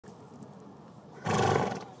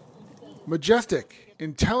Majestic,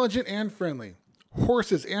 intelligent and friendly,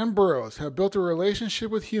 horses and burros have built a relationship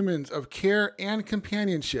with humans of care and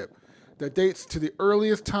companionship that dates to the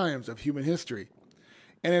earliest times of human history.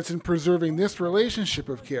 And it's in preserving this relationship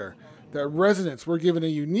of care that residents were given a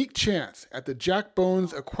unique chance at the Jack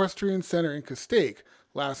Bones Equestrian Center in Castaic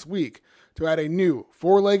last week to add a new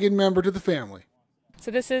four-legged member to the family. So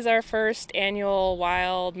this is our first annual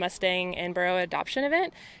wild Mustang and Burro adoption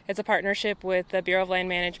event. It's a partnership with the Bureau of Land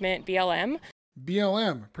Management, BLM.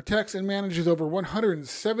 BLM protects and manages over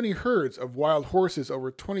 170 herds of wild horses over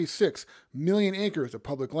 26 million acres of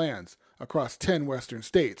public lands across 10 western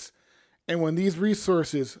states. And when these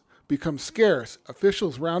resources become scarce,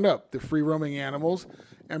 officials round up the free-roaming animals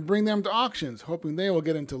and bring them to auctions, hoping they will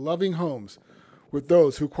get into loving homes with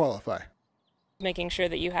those who qualify. Making sure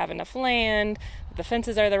that you have enough land, that the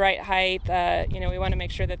fences are the right height. We want to make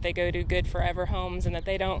sure that they go to good forever homes and that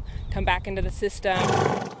they don't come back into the system.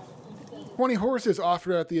 20 horses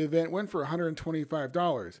offered at the event went for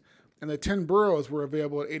 $125, and the 10 burros were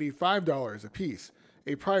available at $85 apiece,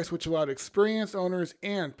 a price which allowed experienced owners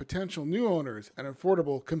and potential new owners an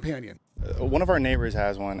affordable companion. One of our neighbors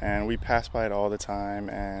has one, and we pass by it all the time,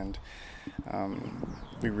 and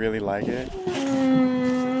we really like it.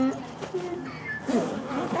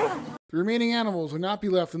 The remaining animals will not be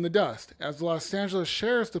left in the dust, as the Los Angeles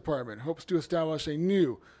Sheriff's Department hopes to establish a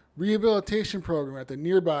new rehabilitation program at the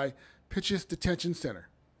nearby Pitches Detention Center.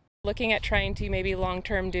 Looking at trying to maybe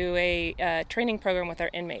long-term do a training program with our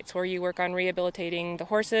inmates where you work on rehabilitating the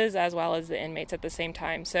horses as well as the inmates at the same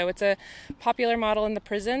time. So it's a popular model in the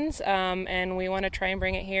prisons, and we want to try and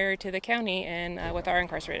bring it here to the county and with our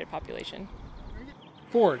incarcerated population.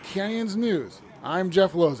 For Canyons News, I'm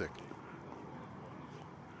Jeff Lozick.